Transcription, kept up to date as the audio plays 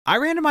I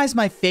randomized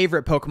my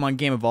favorite Pokemon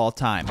game of all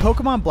time,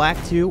 Pokemon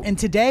Black 2, and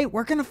today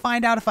we're gonna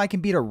find out if I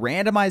can beat a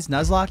randomized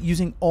Nuzlocke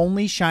using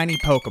only shiny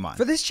Pokemon.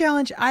 For this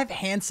challenge, I've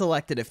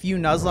hand-selected a few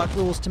Nuzlocke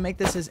rules to make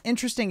this as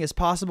interesting as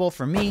possible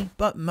for me,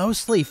 but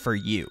mostly for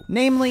you.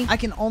 Namely, I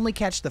can only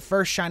catch the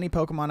first shiny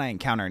Pokemon I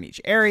encounter in each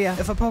area.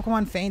 If a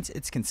Pokemon faints,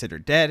 it's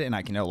considered dead and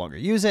I can no longer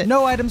use it.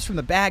 No items from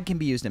the bag can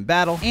be used in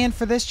battle, and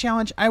for this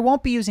challenge, I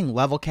won't be using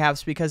level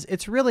caps because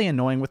it's really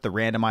annoying with the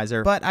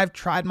randomizer, but I've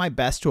tried my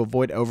best to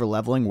avoid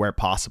over-leveling where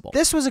possible.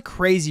 This was a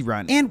crazy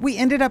run, and we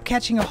ended up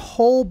catching a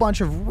whole bunch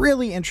of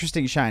really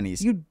interesting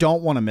shinies. You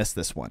don't want to miss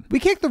this one. We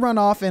kick the run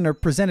off and are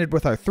presented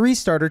with our 3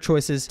 starter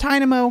choices,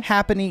 Tynamo,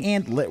 Happiny,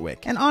 and Litwick.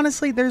 And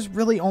honestly, there's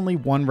really only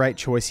one right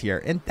choice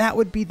here, and that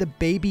would be the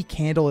baby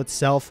candle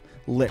itself,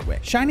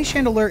 Litwick. Shiny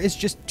Chandelure is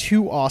just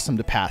too awesome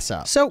to pass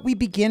up. So we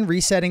begin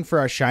resetting for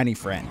our shiny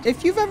friend.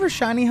 If you've ever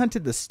shiny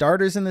hunted the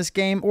starters in this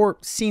game or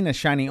seen a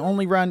shiny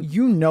only run,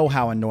 you know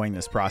how annoying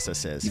this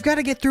process is. You've got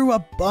to get through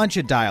a bunch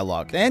of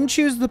dialogue, then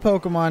choose the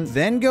Pokemon,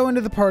 then go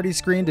into the party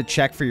screen to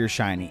check for your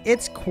shiny.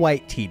 It's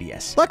quite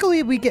tedious.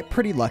 Luckily, we get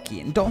pretty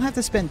lucky and don't have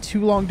to spend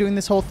too long doing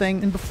this whole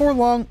thing, and before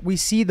long, we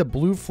see the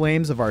blue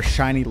flames of our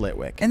shiny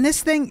Litwick. And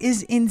this thing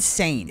is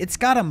insane. It's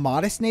got a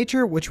modest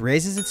nature, which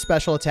raises its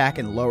special attack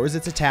and lowers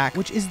its attack,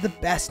 which is the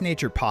best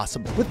nature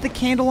possible. With the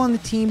candle on the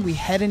team, we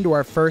head into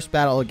our first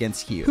battle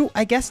against Hugh, who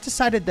I guess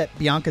decided that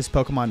Bianca's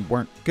Pokemon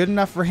weren't good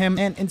enough for him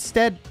and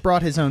instead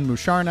brought his own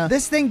Musharna.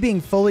 This thing being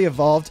fully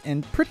evolved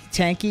and pretty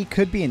tanky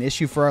could be an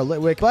issue for our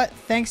Litwick, but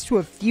thanks to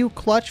a few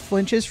clutch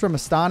flinches from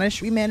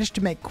Astonish, we managed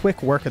to make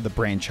quick work of the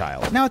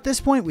brainchild. Now at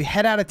this point, we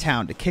head out of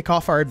town to kick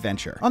off our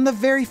adventure. On the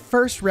very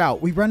first route,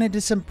 we run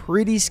into some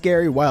pretty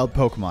scary wild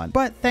Pokemon,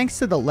 but thanks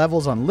to the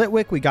levels on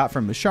Litwick we got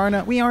from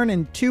Musharna, we aren't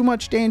in too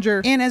much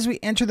danger, and as we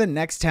enter the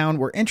next town,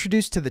 we're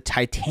introduced to the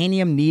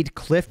Titanium Need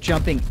cliff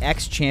jumping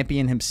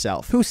ex-champion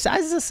himself, who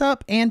sizes us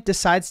up and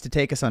decides to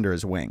take us under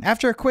his wing.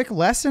 After a quick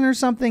lesson or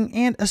something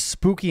and a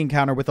spooky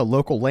encounter with a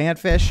local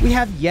landfish, we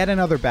have yet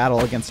another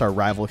battle against our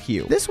rival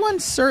Hugh. This one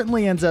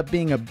certainly ends up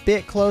being a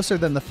bit closer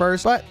than the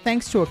first, but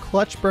thanks to a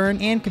clutch burn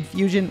and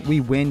confusion, we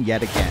win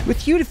yet again. With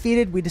Hugh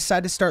defeated, we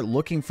decide to start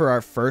looking for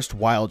our first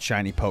wild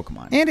shiny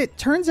Pokemon. And it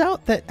turns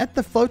out that at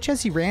the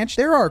Flochessie Ranch,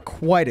 there are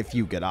quite a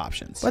few good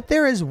options. But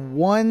there is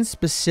one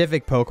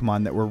specific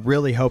Pokemon that we're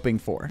really hoping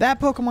for. That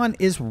Pokemon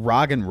is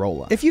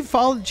Roggenrola. If you've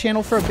followed the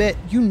channel for a bit,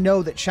 you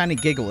know that shiny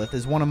Gigalith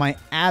is one of my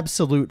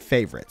absolute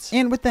favorites.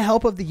 And with the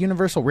help of the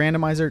Universal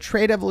Randomizer,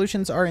 trade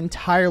evolutions are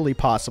entirely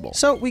possible.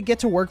 So we get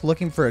to work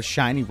looking for a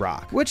shiny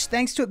rock, which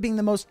thanks to it being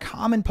the most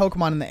common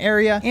Pokemon in the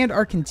area and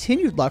our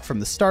continued luck from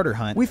the starter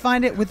hunt, we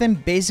find it within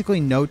basically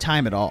no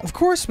time at all. Of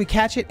course, we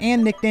catch it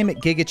and nickname it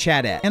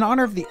Gigachadette in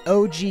honor of the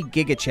OG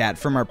Gigachad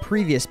from our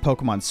previous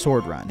Pokemon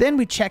Sword run. Then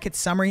we check its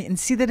summary and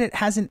see that it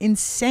has an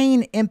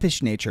insane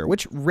impish nature,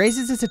 which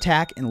raises its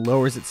attack and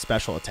lowers its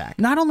special attack.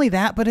 Not only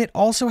that, but it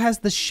also has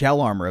the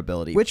Shell Armor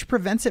ability, which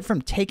prevents it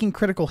from taking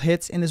critical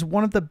hits and is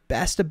one of the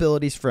best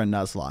abilities for a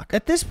Nuzlocke.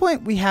 At this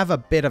point, we have a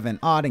bit of an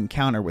odd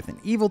encounter with an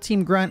evil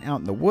team grunt out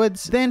in the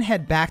woods, then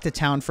head back to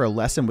town for a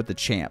lesson with the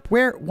champ,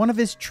 where one of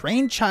his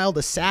trained child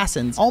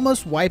assassins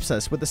almost wipes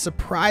us with a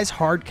surprise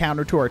hard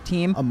counter to our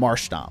team, a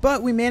Marsh Stomp.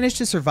 But we managed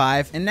to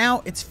survive, and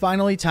now it's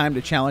finally time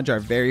to challenge our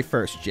very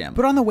first gym.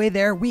 But on the way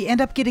there, we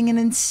end up getting an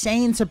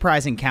insane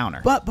surprise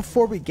encounter. But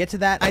before we get to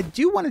that, I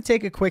do want to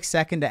take a quick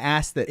second to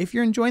ask that if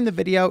you're enjoying the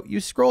video, you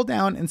scroll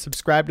down and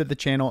subscribe to the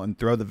channel and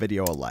throw the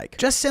video a like.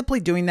 Just simply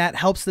doing that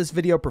helps this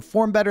video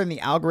perform better in the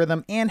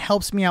algorithm and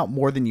helps me out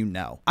more than you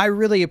know. I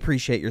really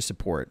appreciate your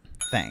support.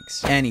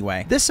 Thanks.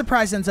 Anyway, this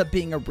surprise ends up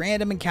being a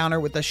random encounter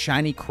with a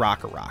shiny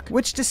Crocorock,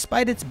 which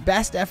despite its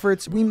best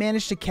efforts, we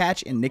managed to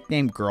catch and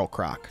nickname Girl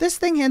Croc. This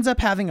thing ends up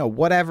having a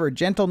whatever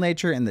gentle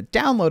nature and the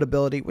download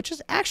ability, which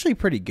is actually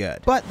pretty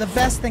good. But the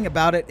best thing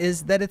about it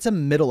is that it's a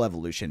middle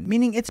evolution,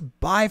 meaning it's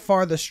by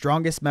far the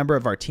strongest member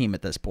of our team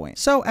at this point.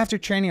 So after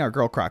training our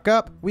Girl Croc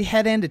up, we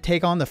head in to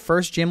take on the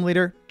first gym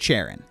leader,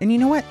 Charon. And you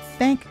know what?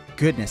 Thank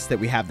goodness that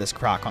we have this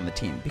Croc on the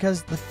team,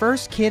 because the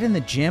first kid in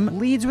the gym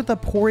leads with a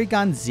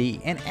Porygon Z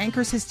and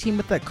anchors his team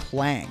with a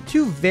Clang.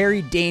 2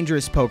 very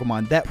dangerous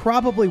Pokemon that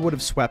probably would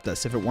have swept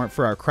us if it weren't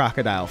for our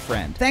crocodile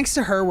friend. Thanks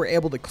to her, we're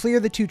able to clear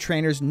the 2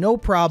 trainers no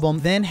problem,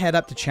 then head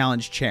up to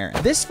challenge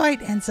Charon. This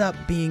fight ends up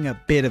being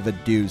a bit of a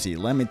doozy,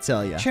 let me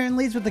tell ya. Charon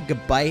leads with a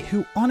Gabite,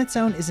 who on its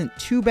own isn't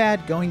too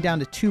bad, going down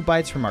to 2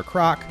 bites from our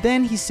Croc.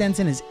 Then he sends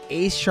in his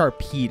Ace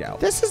Sharpedo.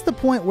 This is the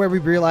point where we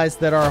realize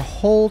that our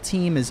whole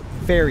team is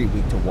very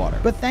weak to water.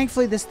 But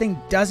thankfully, this thing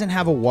doesn't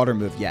have a water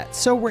move yet,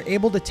 so we're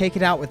able to take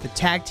it out with the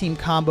tag team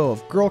combo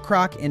of Girl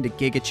Croc into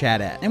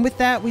Gigachadette. And with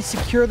that, we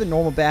secure the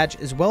normal badge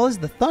as well as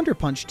the Thunder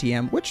Punch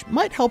TM, which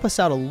might help us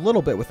out a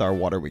little bit with our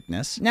water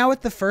weakness. Now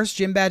with the first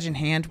gym badge in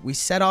hand, we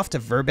set off to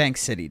Verbank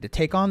City to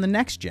take on the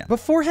next gym.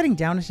 Before heading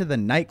down into the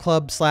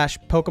nightclub /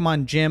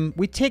 Pokemon gym,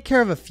 we take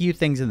care of a few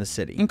things in the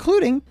city,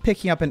 including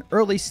picking up an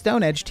early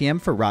Stone Edge TM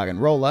for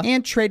Roggenrola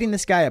and trading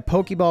this guy a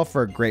Pokeball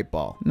for a Great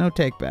Ball. No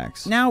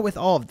takebacks. Now with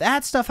all of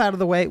that stuff out of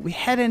the way, we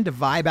head in to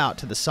vibe out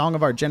to the song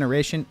of our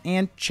generation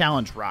and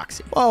challenge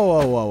Roxy. Whoa,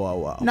 whoa, whoa, whoa,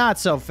 whoa. Not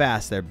so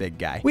fast there, big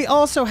guy. We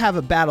also have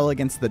a battle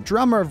against the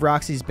drummer of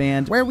Roxy's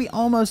band where we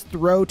almost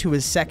throw to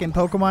his second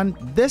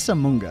Pokemon, this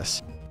Among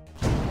Us.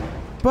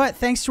 But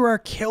thanks to our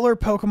killer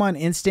Pokemon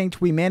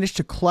instinct, we managed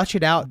to clutch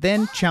it out,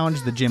 then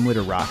challenge the gym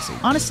leader Roxy.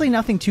 Honestly,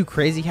 nothing too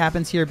crazy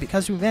happens here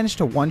because we managed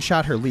to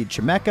one-shot her lead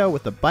Chimecho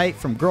with a bite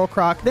from Girl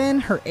Croc, then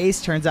her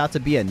ace turns out to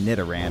be a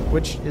Nidoran,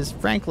 which is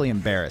frankly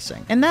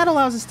embarrassing. And that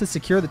allows us to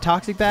secure the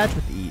Toxic Badge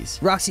with ease.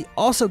 Roxy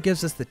also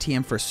gives us the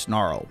TM for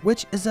Snarl,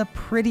 which is a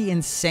pretty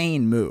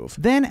insane move.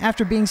 Then,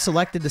 after being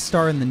selected to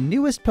star in the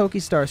newest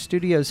Pokestar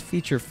Studios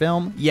feature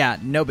film, yeah,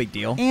 no big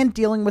deal, and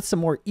dealing with some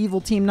more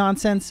evil team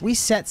nonsense, we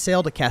set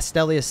sail to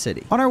Castelia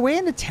City. On our way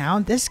into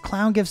town, this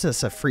clown gives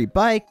us a free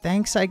bike,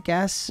 thanks I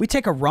guess. We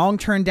take a wrong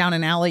turn down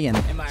an alley and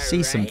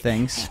see some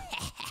things.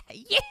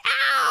 Yeah!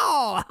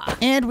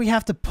 And we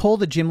have to pull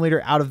the gym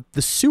leader out of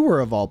the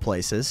sewer of all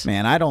places.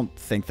 Man, I don't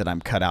think that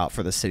I'm cut out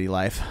for the city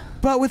life.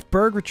 But with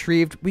Berg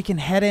retrieved, we can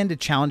head in to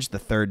challenge the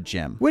third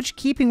gym, which,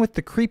 keeping with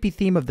the creepy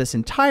theme of this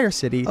entire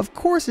city, of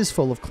course is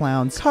full of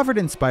clowns, covered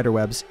in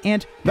spiderwebs,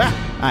 and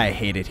I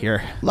hate it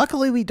here.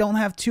 Luckily, we don't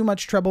have too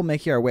much trouble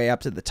making our way up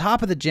to the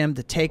top of the gym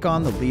to take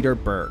on the leader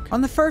Berg.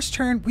 On the first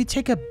turn, we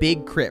take a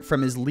big crit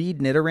from his lead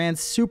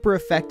Nidoran's super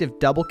effective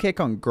double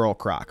kick on Girl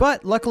Croc,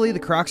 but luckily the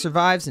Croc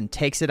survives and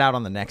takes it out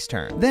on the next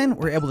turn. Then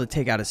we're able to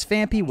take out his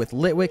Fampy with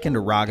Litwick and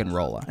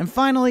Roggenrola. And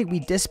finally, we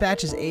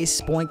dispatch his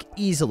ace Spoink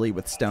easily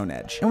with Stone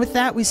Edge. And with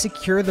that, we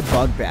secure the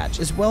Bug Badge,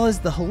 as well as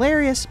the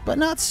hilarious, but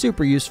not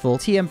super useful,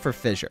 TM for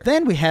Fissure.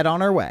 Then we head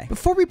on our way.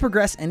 Before we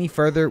progress any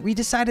further, we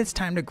decide it's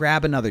time to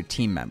grab another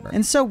team member.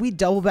 And so we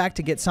double back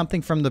to get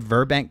something from the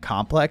Verbank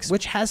Complex,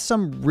 which has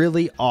some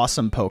really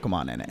awesome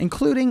Pokemon in it,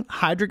 including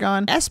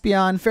Hydreigon,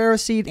 Espeon,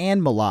 Ferroseed,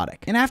 and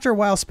Melodic. And after a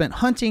while spent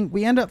hunting,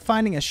 we end up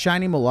finding a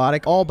shiny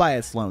Melodic all by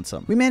its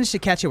lonesome. We managed to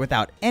catch it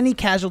without any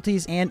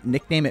casualties and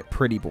nickname it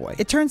Pretty Boy.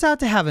 It turns out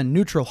to have a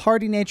neutral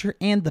hardy nature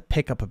and the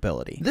pickup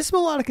ability. This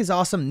Melodic is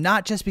awesome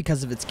not just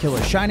because of its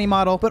killer shiny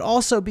model, but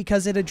also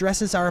because it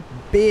addresses our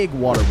big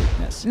water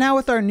weakness. Now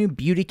with our new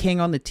Beauty King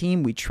on the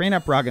team, we train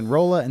up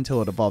Roggenrola until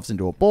it evolves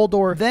into a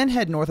Boldore, then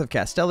head north of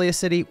Castelia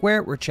City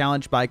where we're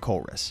challenged by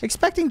Colress.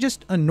 Expecting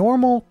just a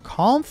normal,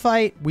 calm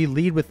fight, we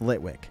lead with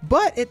Litwick.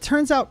 But it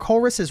turns out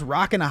Colress is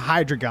rocking a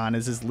Hydreigon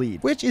as his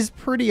lead, which is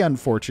pretty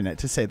unfortunate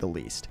to say the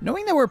least.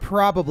 Knowing that we're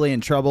probably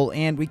in trouble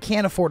and we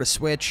can't afford a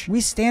switch,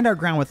 we stand our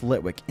ground with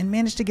Litwick and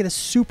manage to get a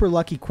super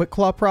lucky Quick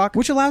Claw proc,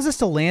 which allows us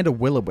to land a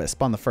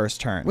Will-O-Wisp on the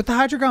first turn. With the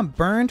Hydreigon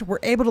burned, we're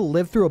able to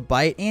live through a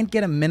bite and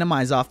get a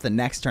Minimize off the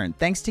next turn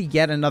thanks to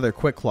yet another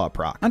Quick Claw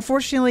proc.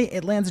 Unfortunately,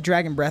 it lands a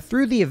Dragon Breath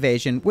through the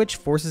evasion, which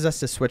forces us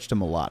to switch to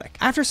Melodic.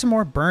 After some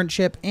more burn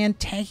chip and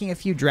tanking a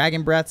few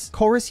Dragon Breaths,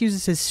 Colress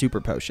uses his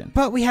Super Potion.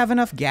 But we have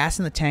enough gas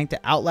in the tank to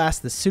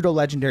outlast the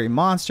pseudo-legendary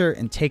monster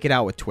and take it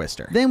out with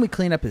Twister. Then we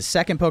clean up his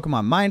second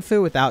Pokemon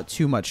Mindfu without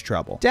too much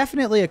trouble.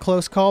 Definitely a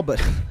close call,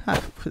 but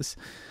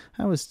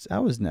I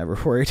was never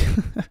worried.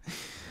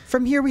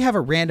 From here, we have a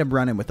random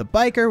run-in with a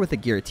Biker, with a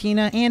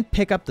Giratina, and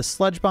pick up the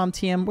Sludge Bomb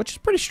TM, which is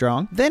pretty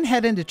strong, then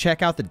head in to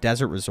check out the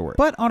Desert Resort.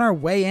 But on our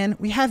way in,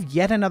 we have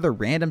yet another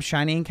random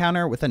shiny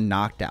encounter with a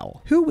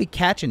Noctowl, who we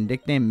catch and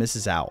nickname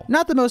Mrs. Owl.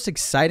 Not the most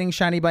exciting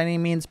shiny by any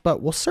means,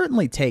 but we'll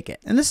certainly take it.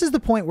 And this is the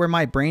point where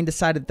my brain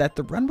decided that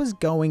the run was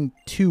going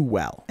too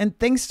well, and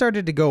things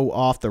started to go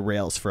off the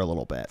rails for a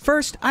little bit.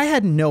 First, I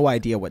had no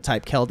idea what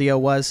type Keldeo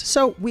was,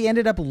 so we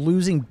ended up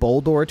losing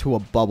Boldore to a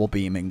Bubble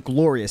Beam in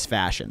glorious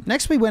fashion.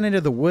 Next, we went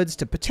into the woods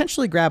to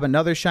potentially grab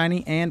another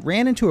shiny and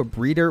ran into a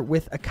breeder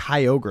with a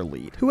Kyogre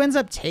lead, who ends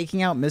up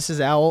taking out Mrs.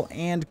 Owl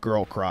and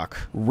Girl Croc.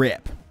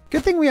 RIP.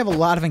 Good thing we have a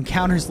lot of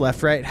encounters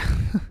left, right?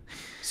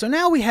 So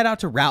now we head out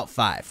to Route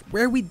 5,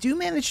 where we do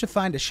manage to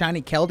find a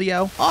shiny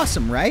Keldeo.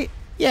 Awesome, right?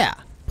 Yeah.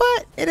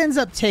 But it ends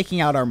up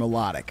taking out our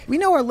Melodic. We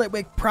know our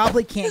Litwick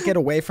probably can't get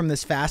away from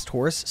this fast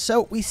horse,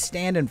 so we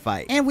stand and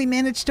fight. And we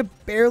manage to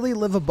barely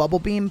live a Bubble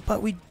Beam,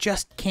 but we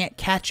just can't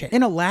catch it.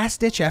 In a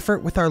last-ditch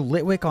effort with our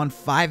Litwick on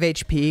 5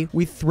 HP,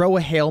 we throw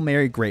a Hail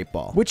Mary Great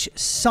Ball, which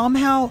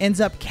somehow ends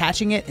up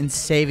catching it and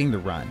saving the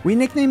run. We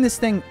nickname this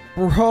thing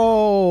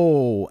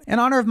Bro, in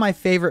honor of my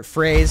favorite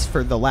phrase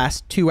for the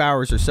last 2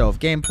 hours or so of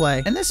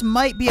gameplay. And this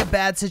might be a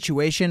bad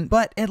situation,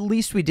 but at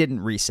least we didn't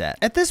reset.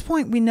 At this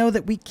point, we know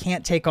that we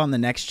can't take on the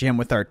next gym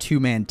with our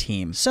two-man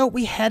team, so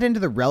we head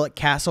into the Relic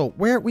Castle,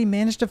 where we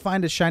manage to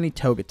find a shiny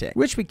Togetic,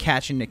 which we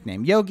catch and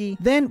nickname Yogi.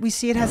 Then we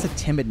see it has a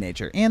timid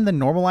nature and the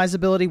normalize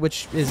ability,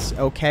 which is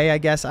okay, I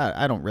guess.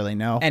 I don't really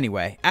know.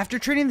 Anyway, after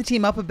training the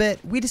team up a bit,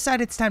 we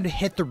decide it's time to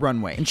hit the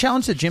runway and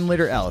challenge the gym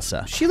leader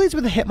Elisa. She leads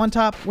with a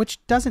Hitmontop,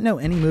 which doesn't know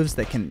any moves moves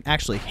that can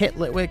actually hit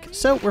Litwick,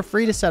 so we're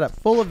free to set up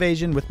full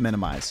evasion with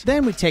minimize.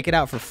 Then we take it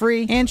out for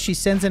free, and she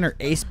sends in her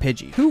ace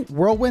Pidgey, who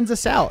whirlwinds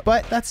us out,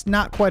 but that's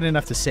not quite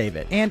enough to save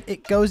it, and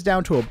it goes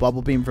down to a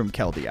bubble beam from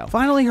Keldeo.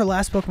 Finally, her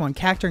last Pokemon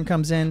Cacturne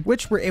comes in,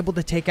 which we're able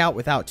to take out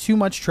without too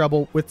much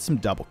trouble with some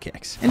double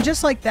kicks. And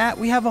just like that,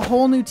 we have a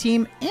whole new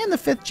team and the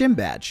 5th gym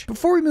badge.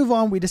 Before we move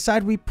on, we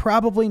decide we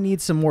probably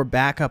need some more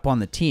backup on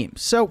the team,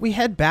 so we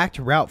head back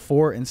to Route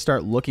 4 and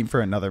start looking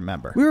for another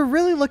member. We were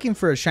really looking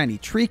for a shiny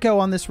Trico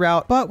on this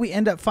route, but we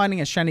end up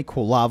finding a shiny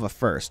Quilava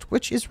first,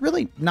 which is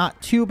really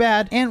not too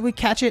bad, and we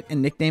catch it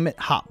and nickname it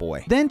Hot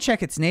Boy. Then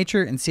check its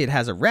nature and see it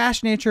has a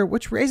rash nature,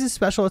 which raises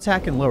special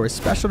attack and lowers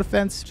special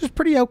defense, which is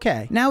pretty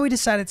okay. Now we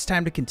decide it's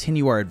time to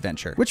continue our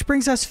adventure, which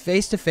brings us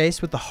face to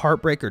face with the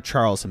Heartbreaker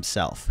Charles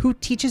himself, who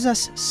teaches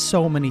us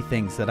so many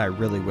things that I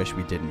really wish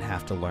we didn't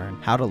have to learn.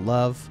 How to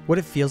love, what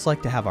it feels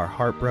like to have our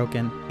heart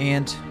broken,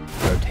 and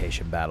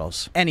rotation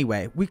battles.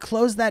 Anyway, we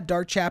close that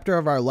dark chapter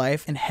of our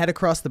life and head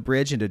across the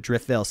bridge into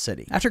Driftvale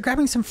City. After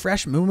grabbing some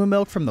fresh Moo Moo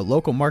milk from the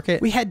local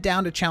market, we head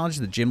down to challenge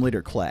the gym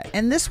leader Clay.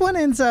 And this one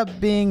ends up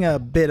being a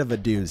bit of a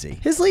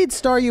doozy. His lead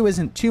Staryu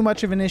isn't too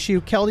much of an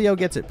issue, Keldeo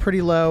gets it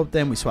pretty low,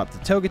 then we swap to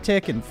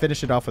Togetic and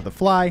finish it off with a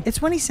fly.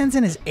 It's when he sends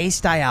in his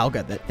Ace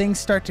Dialga that things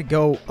start to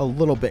go a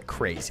little bit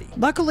crazy.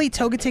 Luckily,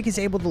 Togetic is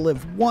able to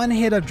live one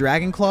hit of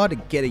Dragon Claw to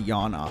get a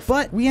yawn off,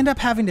 but we end up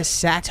having to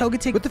sack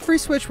Togetic. With the free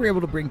switch, we're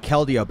able to bring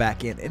Keldeo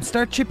back in and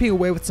start chipping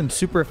away with some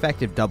super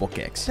effective double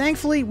kicks.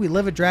 Thankfully, we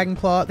live a Dragon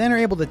Claw, then are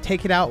able to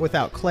take it out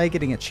without Clay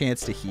getting a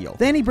chance to heal.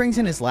 Then he brings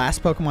in his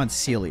last Pokemon,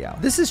 Celio.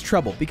 This is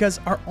trouble because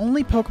our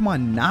only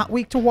Pokemon not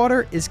weak to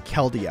water is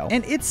Keldeo,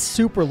 and it's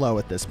super low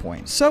at this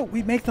point. So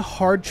we make the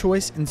hard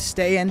choice and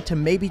stay in to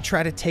maybe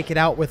try to take it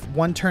out with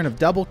one turn of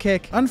double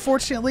kick.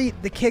 Unfortunately,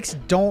 the kicks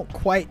don't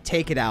quite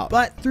take it out,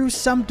 but through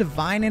some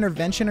divine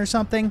intervention or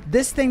something,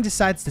 this thing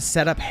decides to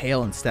set up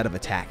Hail instead of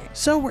attacking.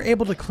 So we're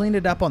able to clean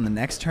it up on the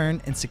next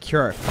turn and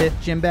secure our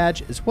 5th gym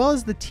badge, as well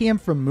as the TM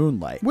from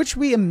Moonlight, which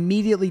we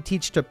immediately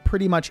teach to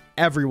pretty much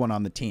everyone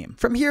on the team.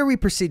 From here, we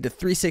proceed to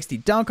 360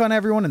 dunk on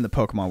everyone in the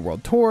Pokemon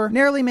World Tour,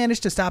 narrowly manage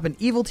to stop an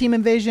evil team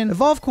invasion,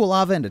 evolve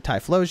Quilava into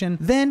Typhlosion,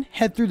 then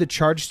head through the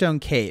Chargestone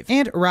Cave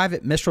and arrive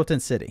at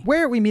Mistralton City,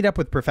 where we meet up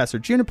with Professor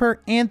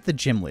Juniper and the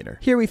gym leader.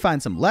 Here we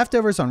find some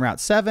leftovers on Route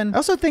 7. I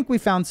also think we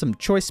found some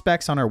choice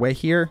specs on our way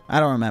here. I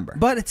don't remember.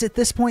 But it's at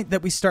this point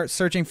that we start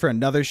searching for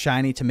another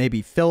shiny to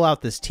maybe fill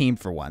out this team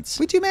for once.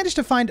 We do manage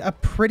to find a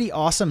pretty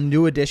awesome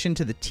new addition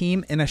to the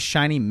team in a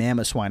shiny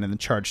Mamoswine in the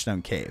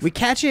Chargestone Cave. We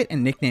catch it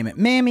and nickname it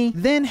Mammy,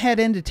 then head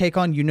in to take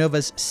on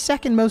Unova's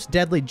second most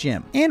deadly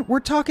gym. And we're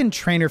talking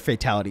trainer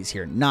fatalities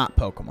here, not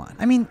Pokemon.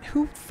 I mean,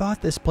 who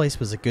thought this place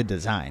was a good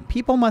design?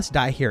 People must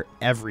die here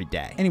every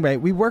day. Anyway,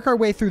 we work our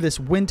way through this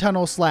wind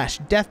tunnel slash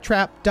death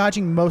trap,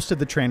 dodging most of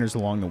the trainers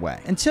along the way,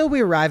 until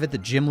we arrive at the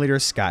gym leader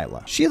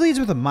Skyla. She leads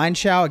with a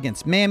Mineshow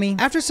against Mammy.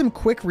 After some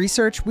quick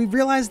research, we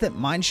realize that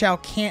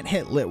Mineshow can't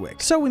hit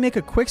Litwick, so we make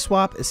a quick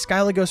swap as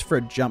Skyla goes for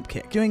a jump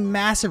kick, doing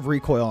massive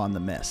recoil on the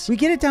miss. We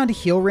get it down to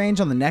heal range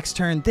on the next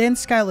turn, then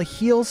Skyla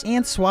heals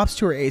and swaps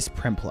to her ace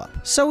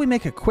Primplup. So we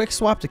make a quick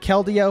swap to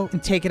Keldeo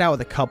and take it out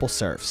with a couple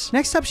surfs.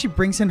 Next up, she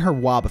brings in her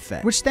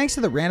Wobbuffet, which thanks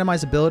to the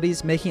randomized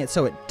abilities, making it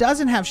so it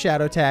doesn't have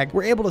Shadow Tag,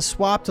 we're able to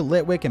swap to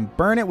Litwick and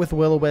burn it with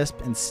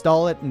Will-O-Wisp and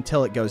stall it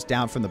until it goes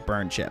down from the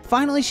burn chip.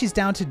 Finally, she's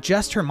down to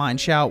just her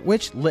Mineshow,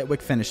 which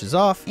Litwick finishes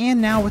off,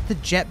 and now with the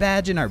Jet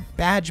Badge and our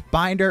badge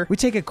binder, we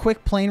take a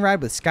quick plane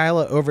ride with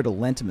Skyla over to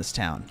Lentimus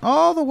Town,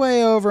 all the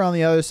way over on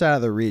the other side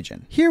of the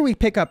region. Here we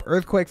pick up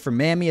Earthquake for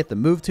Mammy at the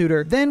Move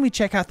Tutor, then we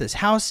check out this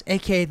house,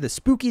 aka the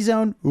Spooky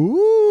Zone,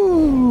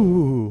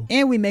 ooh,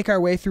 and we make our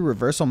way through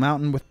Reversal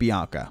Mountain with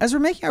Bianca. As we're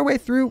making our way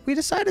through, we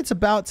decide it's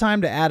about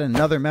time to add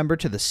another member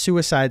to the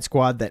Suicide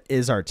Squad that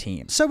is our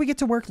team. So we get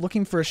to work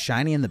looking for a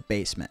shiny in the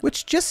basement,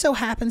 which just so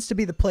happens to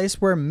be the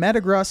place where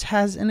Metagross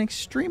has an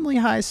extremely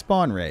high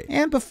spawn rate.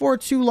 And before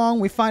too long,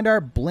 we find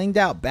our blinged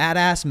out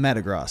badass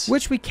Metagross,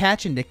 which we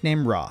catch and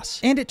nickname Ross.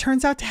 And it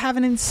turns out to have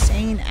an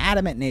insane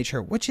adamant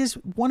nature, which is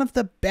one of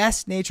the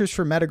best natures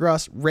for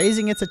Metagross,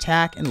 raising its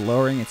attack and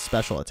lowering its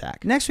special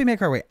attack. Next, we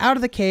make our way out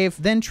of the cave,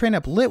 then train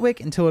up Litwick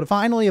until it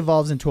finally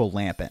evolves into a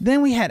Lampent.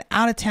 Then we head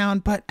out of town,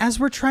 but as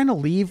we're trying to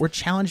leave, we're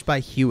challenged by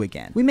Hugh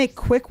again. We make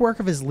quick work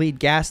of his lead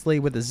Ghastly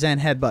with a Zen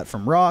Headbutt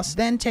from Ross,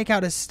 then take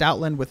out his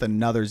Stoutland with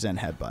another Zen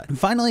Headbutt. And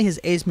finally, his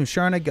Ace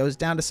Musharna goes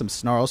down to some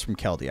Snarls from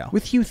Keldeo.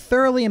 With Hugh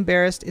thoroughly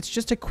embarrassed, it's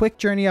just a quick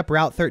journey up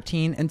Route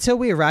 13 until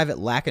we arrive at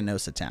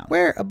Lacanosa Town,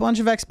 where a bunch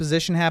of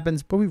exposition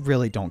happens, but we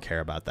really don't care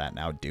about that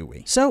now, do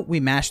we? So we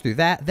mash through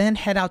that, then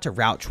head out to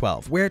Route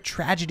 12, where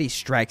tragedy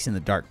strikes in the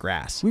dark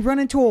grass. We run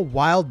into a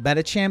wild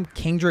Metacham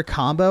Kingdra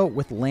combo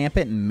with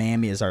Lampent and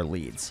Mammy as our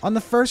leads. On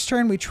the first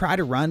turn, we try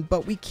to run,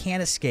 but we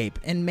can't escape,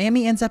 and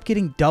Mammy ends up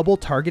getting double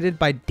targeted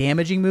by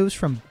damaging moves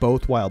from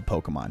both wild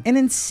Pokemon. An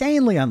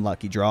insanely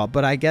unlucky draw,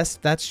 but I guess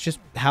that's just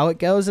how it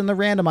goes in the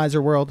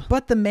randomizer world.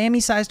 But the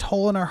Mammy-sized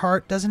hole in our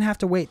heart doesn't have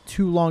to wait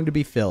too long to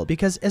be filled,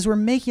 because as we're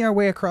making our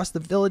way across the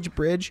village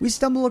bridge, we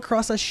stumble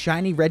across a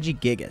shiny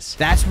Regigigas.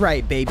 That's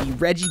right, baby,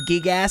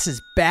 Regigigas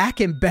is back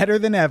and better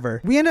than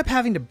ever. We end up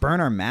having to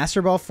burn our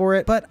Master Ball myself for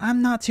it, but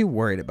I'm not too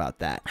worried about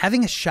that.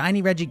 Having a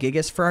shiny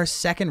Regigigas for our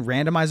second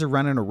randomizer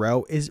run in a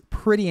row is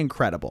pretty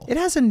incredible. It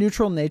has a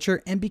neutral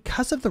nature, and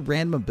because of the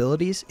random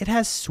abilities, it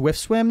has Swift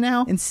Swim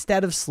now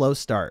instead of Slow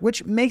Start,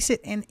 which makes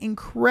it an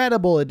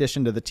incredible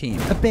addition to the team.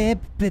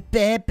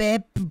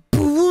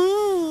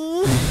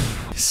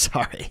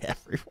 Sorry,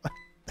 everyone.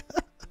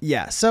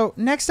 Yeah, so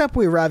next up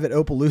we arrive at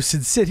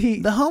Opelucid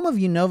City, the home of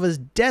Unova's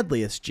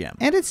deadliest gym.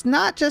 And it's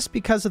not just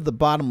because of the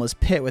bottomless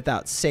pit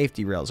without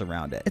safety rails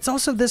around it. It's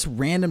also this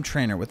random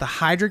trainer with a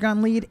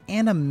Hydreigon lead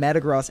and a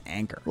Metagross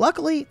anchor.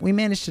 Luckily, we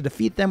managed to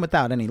defeat them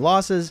without any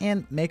losses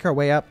and make our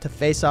way up to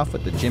face off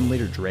with the gym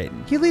leader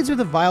Drayden. He leads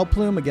with a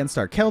Vileplume against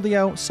our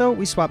Keldeo, so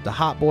we swap to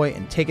Hot Boy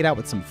and take it out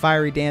with some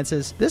fiery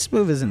dances. This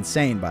move is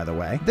insane, by the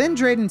way. Then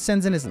Drayden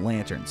sends in his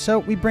Lantern, so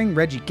we bring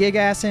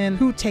Regigigas in,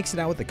 who takes it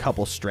out with a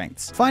couple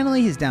strengths.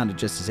 Finally, he's down to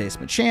just his ace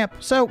Machamp,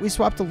 so we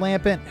swap to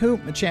Lampent, who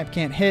Machamp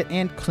can't hit,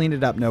 and clean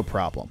it up no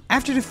problem.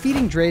 After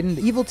defeating Drayden,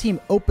 the evil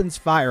team opens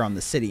fire on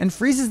the city and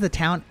freezes the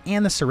town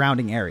and the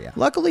surrounding area.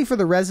 Luckily for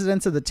the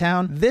residents of the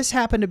town, this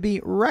happened to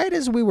be right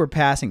as we were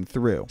passing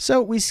through.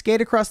 So we skate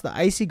across the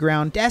icy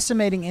ground,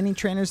 decimating any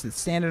trainers that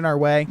stand in our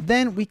way.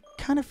 Then we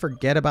kind of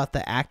forget about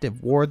the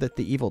active war that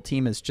the evil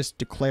team has just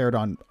declared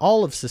on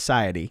all of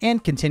society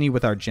and continue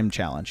with our gym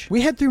challenge.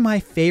 We head through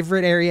my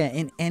favorite area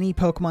in any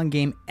Pokemon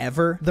game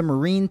ever, the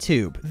Marine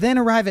Tube, then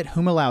arrive at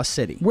Humalao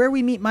City, where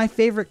we meet my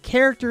favorite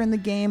character in the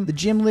game, the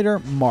gym leader,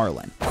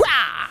 Marlin.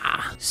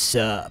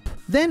 Sup.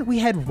 Then we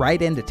head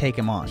right in to take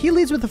him on. He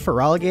leads with a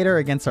Feraligatr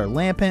against our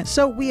Lampent,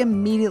 so we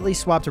immediately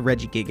swap to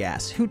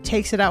Regigigas, who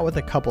takes it out with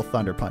a couple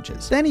Thunder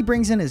Punches. Then he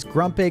brings in his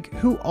Grumpig,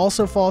 who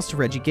also falls to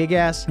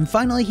Regigigas, and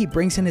finally he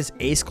brings in his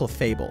Ace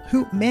Clefable,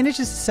 who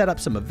manages to set up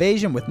some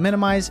evasion with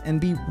Minimize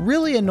and be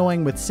really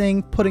annoying with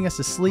Sing, putting us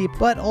to sleep,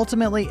 but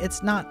ultimately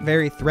it's not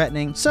very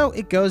threatening, so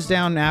it goes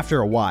down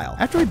after a while.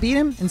 After we beat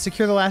him and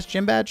secure the last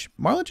gym badge,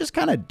 Marlin just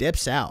kind of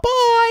dips out.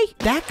 Bye!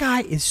 That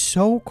guy is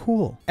so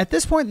cool. At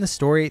this point in the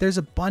story, there's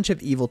a bunch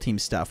of evil team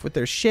stuff with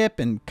their ship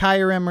and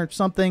Kyurem or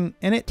something,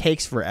 and it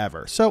takes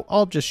forever, so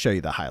I'll just show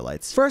you the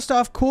highlights. First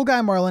off, cool guy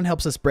Marlin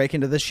helps us break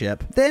into the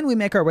ship. Then we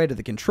make our way to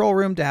the control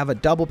room to have a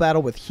double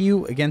battle with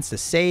Hugh against a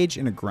Sage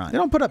and a Grunt. They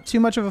don't put up too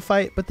much of a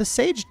fight, but the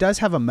Sage does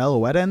have a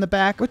Meloetta in the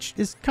back, which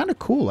is kind of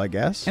cool, I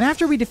guess. And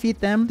after we defeat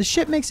them, the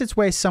ship makes its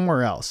way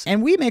somewhere else,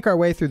 and we make our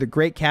way through the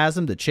Great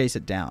Chasm to chase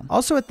it down.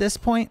 Also at this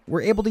point,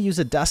 we're able to use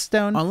a Dust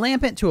Stone on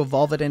Lampent to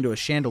evolve it into a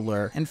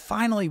Chandelure, and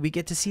finally we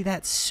get to see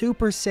that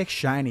super sick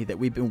shiny that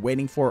we've been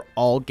waiting for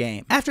all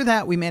game. After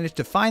that, we managed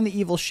to find the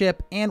evil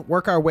ship and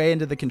work our way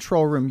into the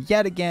control room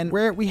yet again,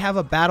 where we have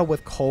a battle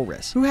with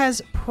Colress, who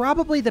has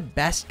probably the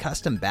best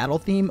custom battle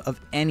theme of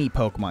any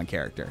Pokemon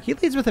character. He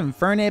leads with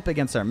Infernape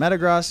against our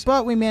Metagross,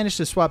 but we managed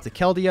to swap to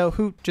Keldeo,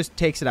 who just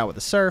takes it out with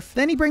a Surf.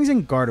 Then he brings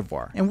in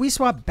Gardevoir, and we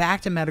swap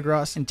back to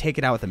Metagross and take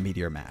it out with a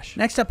Meteor Mash.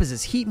 Next up is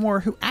his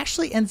Heatmore, who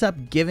actually ends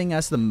up giving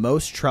us the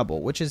most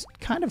trouble, which is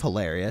kind of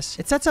hilarious.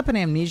 It sets up an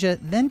Amnesia,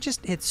 then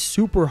just hits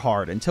super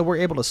hard until we're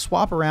able to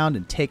swap around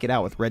and take it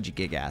out with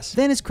Regigigas.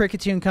 Then his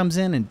Kricketune comes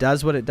in and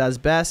does what it does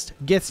best,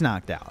 gets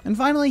knocked out. And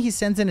finally, he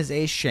sends in his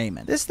Ace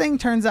Shaman. This thing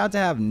turns out to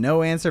have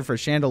no answer for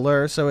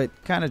Chandelure, so it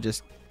kind of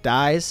just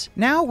dies.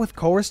 Now, with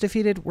Colress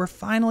defeated, we're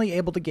finally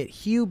able to get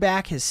Hugh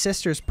back his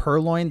sister's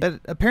Purloin that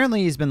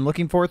apparently he's been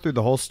looking for through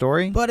the whole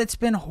story, but it's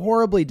been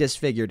horribly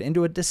disfigured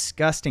into a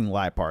disgusting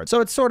Liepard.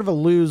 So it's sort of a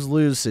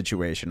lose-lose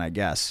situation, I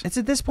guess. It's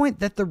at this point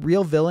that the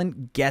real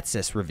villain,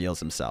 Getsis, reveals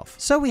himself.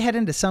 So we head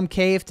into some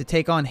cave to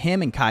take on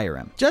him and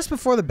Kyurem. Just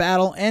before the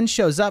battle, N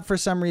shows up for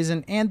some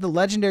reason, and the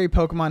legendary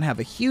Pokemon have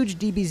a huge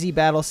DBZ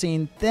battle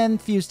scene, then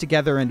fuse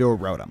together into a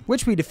Rotom,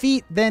 which we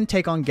defeat, then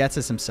take on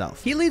Getsis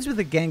himself. He leads with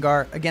a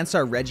Gengar against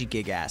our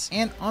Regigigas,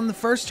 and on the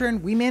first turn,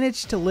 we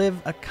managed to live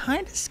a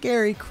kind of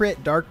scary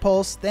crit Dark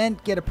Pulse, then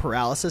get a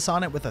paralysis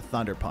on it with a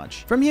Thunder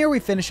Punch. From here, we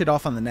finish it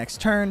off on the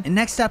next turn, and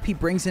next up, he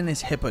brings in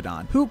his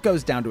Hippowdon, who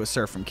goes down to a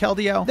Surf from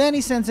Keldeo, then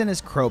he sends in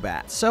his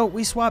Crobat, so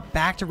we swap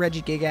back to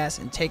Regigigas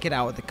and take it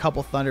out with a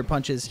couple Thunder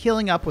Punches,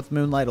 healing up with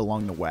Moonlight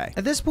along the way.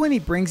 At this point, he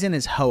brings in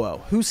his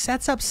Ho-Oh, who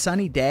sets up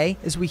Sunny Day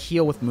as we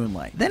heal with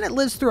Moonlight. Then it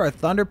lives through our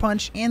Thunder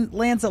Punch and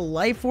lands a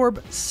Life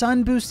Orb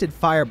Sun Boosted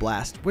Fire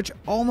Blast, which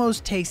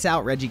almost takes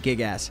out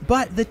Regigigas.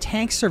 But the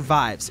tank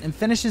survives and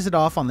finishes it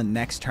off on the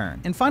next turn.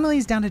 And finally,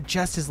 he's down to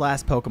just his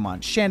last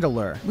Pokemon,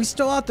 Chandelure. We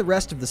stall out the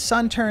rest of the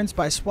Sun turns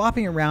by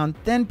swapping around,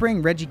 then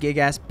bring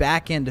Regigigas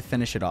back in to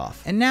finish it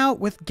off. And now,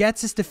 with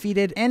Getsis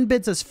defeated, N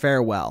bids us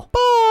farewell.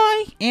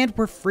 Bye! And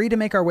we're free to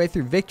make our way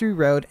through Victory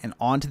Road and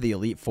on to the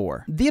Elite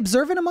Four. The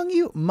observant among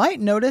you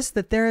might notice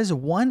that there is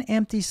one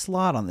empty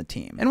slot on the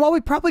team. And while we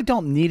probably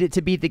don't need it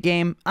to beat the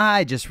game,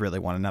 I just really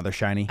want another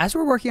shiny. As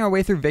we're working our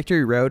way through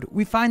Victory Road,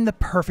 we find the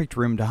perfect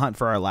room to hunt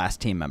for our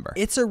last team member.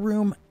 It's a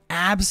room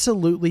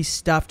absolutely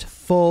stuffed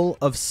full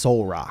of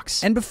soul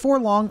rocks. And before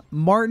long,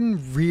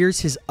 Martin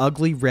rears his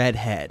ugly red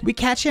head. We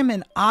catch him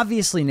and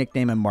obviously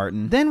nickname him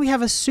Martin. Then we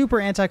have a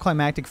super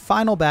anticlimactic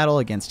final battle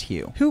against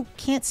Hugh, who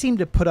can't seem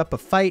to put up a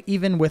fight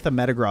even with a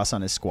Metagross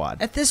on his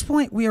squad. At this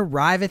point, we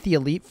arrive at the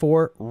Elite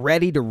Four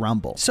ready to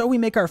rumble. So we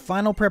make our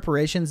final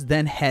preparations,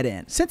 then head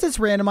in. Since it's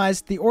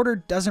randomized, the order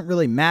doesn't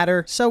really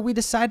matter, so we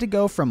decide to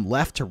go from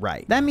left to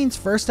right. That means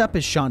first up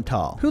is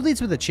Chantal, who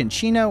leads with a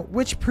Chinchino,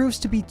 which proves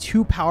to be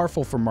too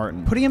powerful for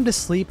Martin, putting him to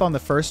sleep on the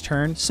first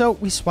turn, so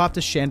we swap to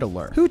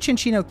Chandelure, who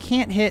Chinchino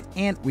can't hit,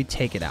 and we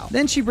take it out.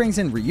 Then she brings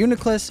in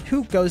Reuniclus,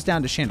 who goes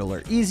down to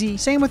Chandelure easy.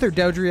 Same with her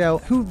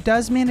Dodrio, who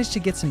does manage to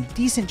get some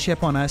decent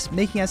chip on us,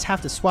 making us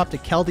have to swap to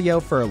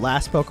Keldeo for our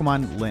last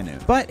Pokemon,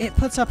 Linu. But it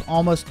puts up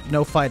almost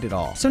no fight at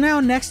all. So now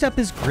next up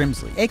is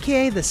Grimsley,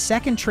 aka the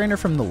second trainer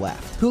from the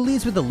left, who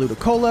leads with a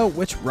Ludicolo,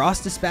 which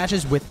Ross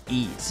dispatches with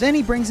ease. Then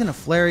he brings in a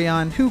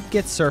Flareon, who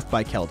gets surfed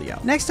by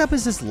Keldeo. Next up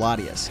is this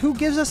Latias, who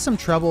gives us some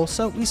trouble,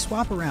 so we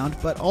swap around,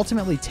 but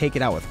ultimately take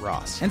it out with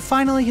Ross. And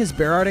finally, his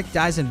Berardic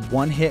dies in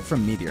one hit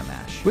from Meteor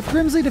Mash. With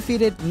Grimsley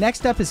defeated,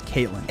 next up is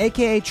Caitlyn,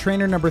 aka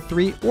trainer number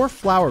 3, or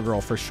Flower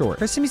Girl for short.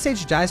 Her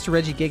Simisage dies to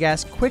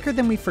Regigigas quicker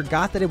than we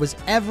forgot that it was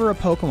ever a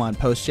Pokemon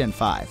post Gen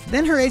 5.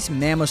 Then her ace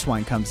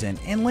Mamoswine comes in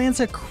and lands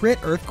a crit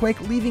Earthquake,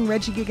 leaving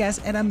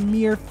Regigigas at a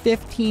mere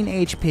 15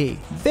 HP.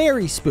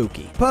 Very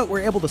spooky, but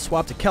we're able to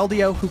swap to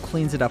Keldeo, who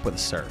cleans it up with a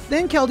Surf.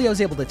 Then Keldeo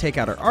is able to take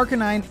out her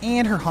Arcanine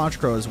and her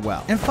Honchkrow as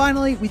well. And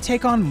finally, we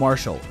take on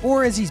Marshall,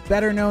 or as he's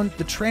better known,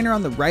 the trainer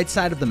on the right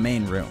side of the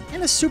main room.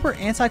 In a super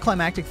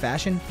anticlimactic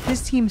fashion,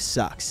 his team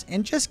sucks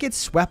and just gets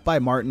swept by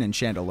Martin and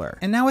Chandelure.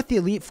 And now with the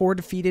Elite Four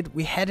defeated,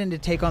 we head in to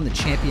take on the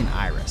champion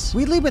Iris.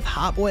 We lead with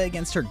Hot Boy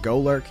against her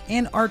Golurk,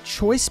 and our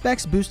Choice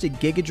Specs boosted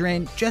Giga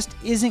Drain just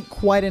isn't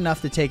quite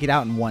enough to take it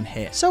out in one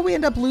hit. So we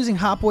end up losing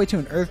Hot Boy to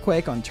an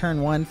Earthquake on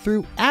turn 1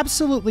 through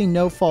absolutely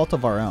no fault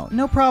of our own.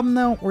 No problem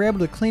though, we're able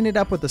to clean it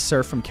up with the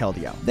Surf from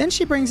Keldeo. Then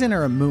she brings in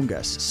her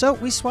Amoonguss, so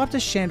we swap to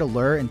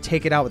Chandelure and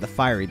take it out with a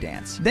Fiery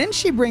Dance. Then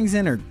she brings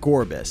in her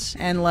Gorbis,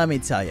 and let me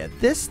tell you,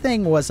 this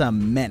thing was a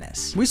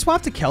menace. We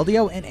swap to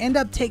Keldeo and end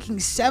up taking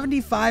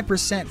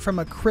 75% from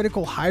a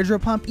critical Hydro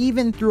Pump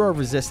even through our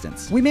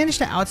resistance. We manage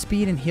to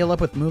outspeed and heal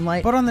up with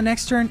Moonlight, but on the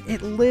next turn,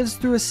 it lives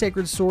through a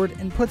Sacred Sword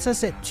and puts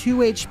us at 2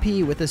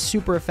 HP with a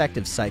super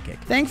effective Psychic.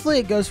 Thankfully,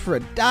 it goes for a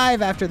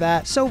dive after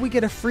that, so we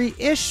get a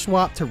free-ish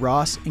swap to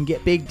Ross and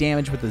get big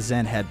damage with the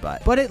Zen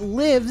Headbutt. But it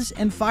lives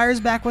and fires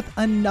back with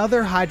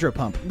another Hydro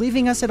Pump,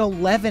 leaving us at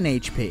 11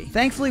 HP.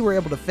 Thankfully, we're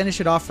able to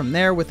finish it off from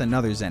there with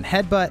another Zen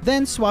Headbutt,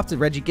 then swap to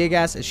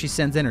Regigigas as she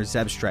sends in her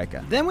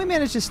Zebstrika. Then we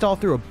manage to stall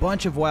through a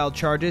bunch of wild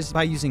charges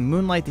by using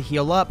Moonlight to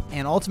heal up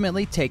and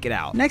ultimately take it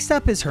out. Next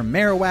up is her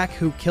Marowak,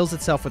 who kills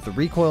itself with the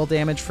recoil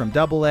damage from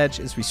Double Edge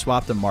as we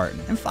swap to Martin.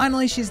 And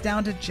finally, she's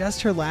down to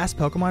just her last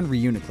Pokemon,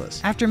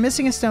 Reuniclus. After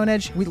missing a Stone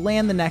Edge, we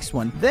land the next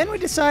one. Then we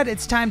decide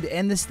it's time to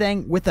end this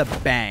thing with a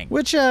bang,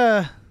 which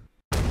ends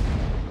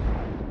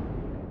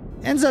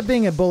up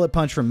being a bullet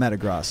punch from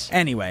Metagross.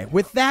 Anyway,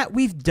 with that,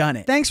 we've done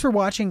it. Thanks for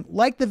watching.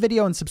 Like the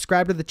video and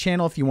subscribe to the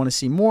channel if you want to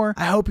see more.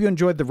 I hope you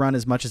enjoyed the run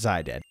as much as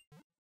I did.